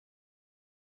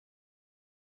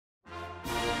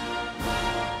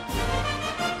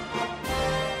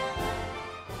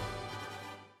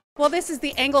Well, this is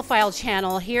the Anglophile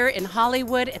channel here in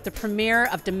Hollywood at the premiere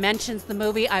of Dimensions, the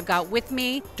movie. I've got with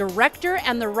me director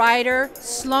and the writer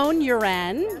Sloan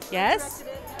Uran, yes,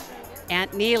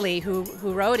 Aunt Neely, who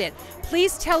wrote it.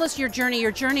 Please tell us your journey.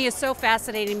 Your journey is so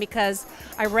fascinating because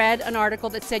I read an article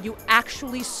that said you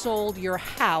actually sold your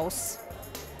house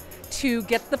to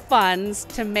get the funds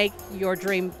to make your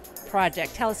dream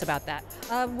project. Tell us about that.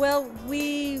 Well,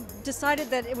 we decided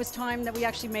that it was time that we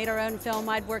actually made our own film.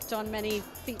 I'd worked on many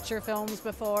feature films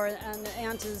before, and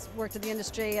Aunt has worked in the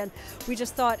industry, and we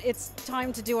just thought it's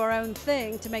time to do our own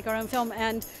thing, to make our own film,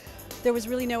 and there was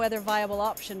really no other viable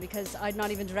option because I'd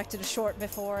not even directed a short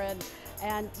before,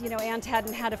 and you know, Aunt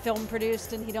hadn't had a film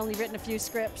produced, and he'd only written a few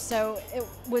scripts, so it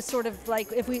was sort of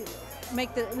like, if we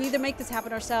either make this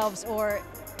happen ourselves or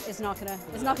it's not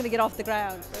gonna get off the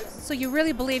ground. So you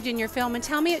really believed in your film, and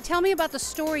tell me about the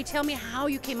story. Tell me how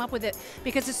you came up with it,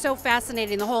 because it's so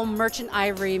fascinating. The whole merchant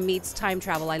ivory meets time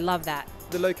travel. I love that.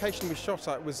 The location we shot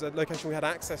at was a location we had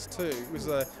access to. It was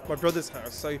my brother's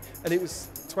house, and it was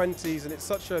 20s, and it's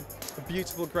such a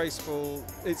beautiful, graceful.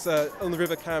 It's on the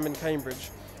River Cam in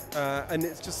Cambridge. And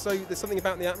it's just so, there's something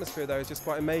about the atmosphere there, it's just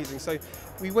quite amazing. So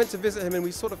we went to visit him and we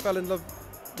sort of fell in love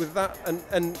with that,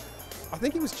 and I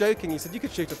think he was joking. He said, you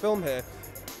could shoot a film here.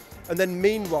 And then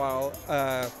meanwhile,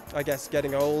 I guess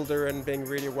getting older and being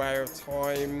really aware of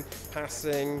time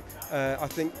passing, I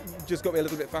think just got me a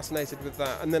little bit fascinated with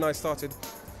that. And then I got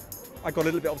a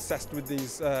little bit obsessed with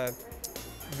these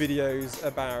videos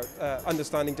about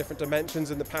understanding different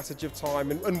dimensions and the passage of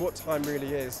time and what time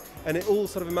really is. And it all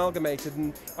sort of amalgamated,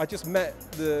 and I just met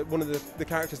one of the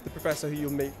characters, the professor who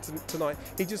you'll meet tonight.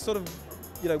 He just sort of,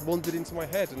 you know, wandered into my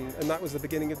head, and that was the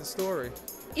beginning of the story.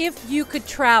 If you could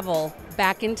travel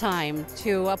back in time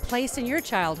to a place in your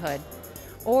childhood,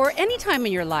 or any time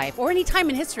in your life, or any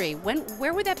time in history,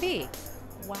 where would that be?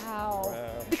 Wow.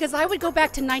 Because I would go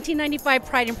back to 1995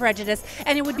 Pride and Prejudice,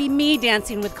 and it would be me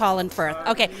dancing with Colin Firth.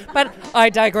 Okay, but I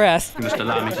digress. You must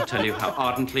allow me to tell you how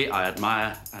ardently I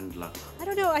admire and love you. I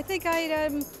don't know, I think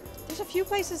there's a few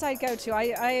places I'd go to.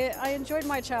 I enjoyed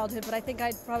my childhood, but I think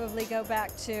I'd probably go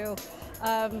back to,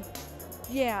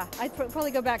 yeah, I'd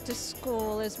probably go back to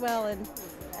school as well,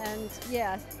 and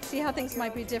yeah, see how things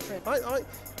might be different.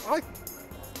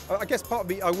 I guess part of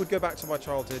me, I would go back to my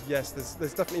childhood. Yes,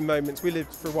 there's definitely moments. We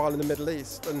lived for a while in the Middle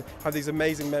East and have these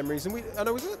amazing memories. And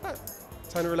I was about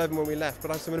 10 or 11 when we left,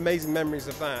 but I have some amazing memories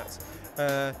of that.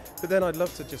 But then I'd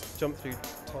love to just jump through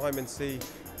time and see,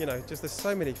 you know, just there's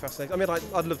so many fascinating. I mean,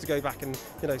 I'd love to go back and,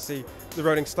 you know, see the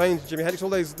Rolling Stones, Jimi Hendrix, all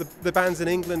those the bands in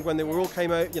England when they were all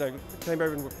came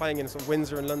over and were playing in sort of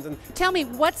Windsor and London. Tell me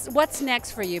what's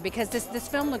next for you, because this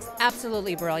film looks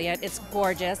absolutely brilliant. It's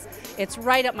gorgeous. It's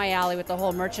right up my alley with the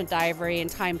whole merchant ivory and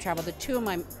time travel, the two of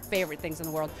my favorite things in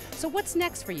the world. So what's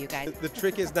next for you guys? The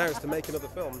trick is now is to make another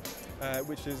film,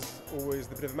 which is always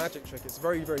the bit of a magic trick. It's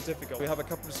very, very difficult. We have a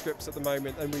couple of scripts at the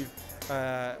moment, and we've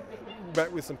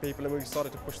met with some people and we've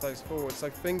started to push those forward. So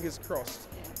fingers crossed,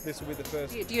 this will be the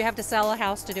first. Do you have to sell a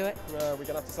house to do it? We're going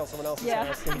to have to sell someone else's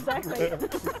house. Yeah, exactly.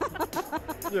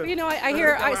 Yeah. You know, I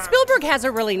hear Spielberg has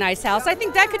a really nice house. I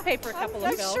think that could pay for a couple of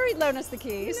I'm films. sure he'd loan us the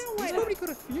keys. You know, he's probably got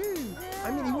a few. Yeah.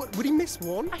 I mean, would he miss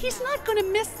one? He's not going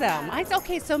to miss them.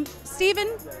 Okay, so Stephen,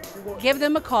 give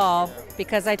them a call,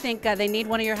 because I think they need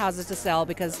one of your houses to sell,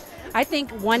 because I think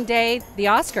one day the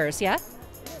Oscars, yeah?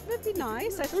 It would be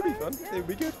nice. It would be fun. It would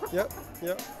be good. Yep.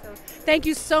 Yep. Thank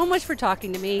you so much for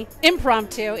talking to me.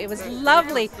 Impromptu. It was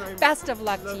lovely. Best of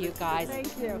luck to you guys.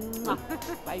 Thank you.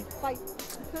 Bye. Bye.